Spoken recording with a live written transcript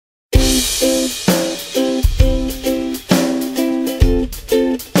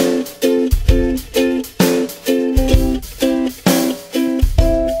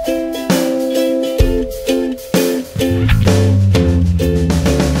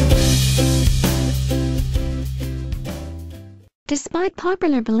Despite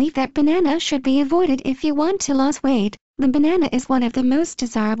popular belief that banana should be avoided if you want to lose weight, the banana is one of the most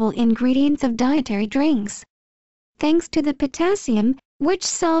desirable ingredients of dietary drinks. Thanks to the potassium, which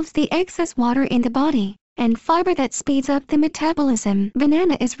solves the excess water in the body, and fiber that speeds up the metabolism.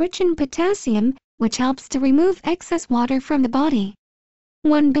 Banana is rich in potassium, which helps to remove excess water from the body.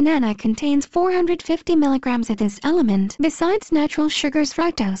 One banana contains 450 milligrams of this element. Besides natural sugars,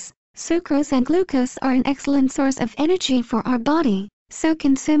 fructose, sucrose and glucose are an excellent source of energy for our body, so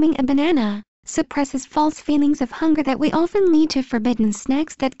consuming a banana suppresses false feelings of hunger that we often lead to forbidden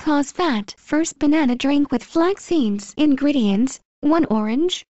snacks that cause fat. First, banana drink with flax seeds. Ingredients: 1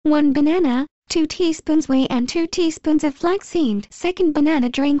 orange, 1 banana, 2 teaspoons whey and 2 teaspoons of flaxseed. Second, banana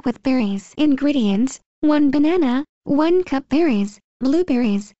drink with berries. Ingredients: 1 banana, 1 cup berries,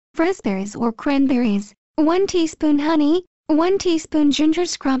 blueberries, raspberries or cranberries, 1 teaspoon honey, 1 teaspoon ginger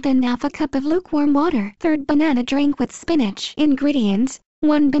scrubbed and half a cup of lukewarm water. Third, banana drink with spinach. Ingredients: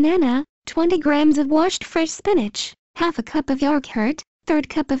 1 banana, 20 grams of washed fresh spinach, half a cup of yogurt, third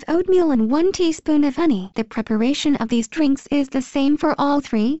cup of oatmeal and 1 teaspoon of honey. The preparation of these drinks is the same for all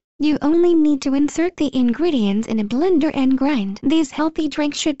three. You only need to insert the ingredients in a blender and grind. These healthy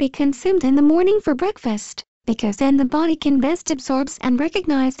drinks should be consumed in the morning for breakfast, because then the body can best absorb and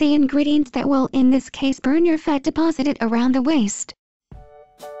recognize the ingredients that will in this case burn your fat deposited around the waist.